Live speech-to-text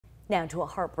Now to a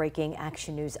heartbreaking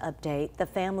Action News update. The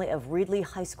family of Reedley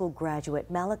High School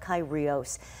graduate Malachi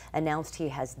Rios announced he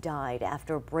has died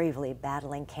after bravely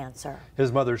battling cancer.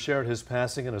 His mother shared his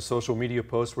passing in a social media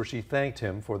post where she thanked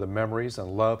him for the memories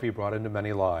and love he brought into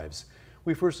many lives.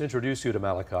 We first introduced you to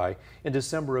Malachi in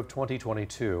December of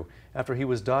 2022 after he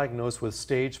was diagnosed with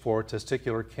stage 4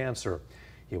 testicular cancer.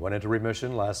 He went into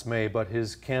remission last May, but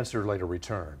his cancer later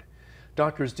returned.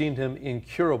 Doctors deemed him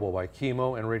incurable by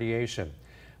chemo and radiation.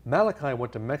 Malachi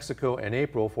went to Mexico in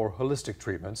April for holistic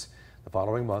treatments. The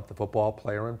following month, the football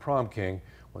player and prom king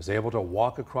was able to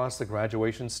walk across the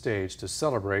graduation stage to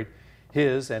celebrate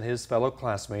his and his fellow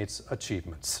classmates'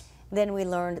 achievements. Then we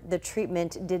learned the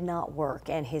treatment did not work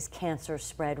and his cancer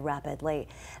spread rapidly.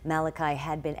 Malachi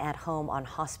had been at home on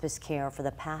hospice care for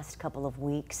the past couple of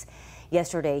weeks.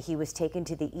 Yesterday, he was taken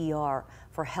to the ER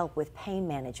for help with pain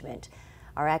management.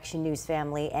 Our Action News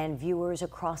family and viewers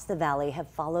across the valley have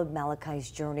followed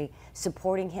Malachi's journey,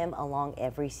 supporting him along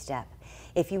every step.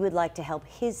 If you would like to help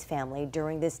his family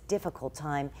during this difficult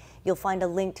time, you'll find a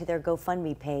link to their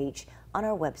GoFundMe page on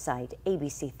our website,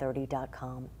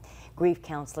 abc30.com. Grief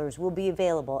counselors will be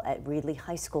available at Reedley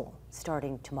High School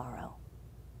starting tomorrow.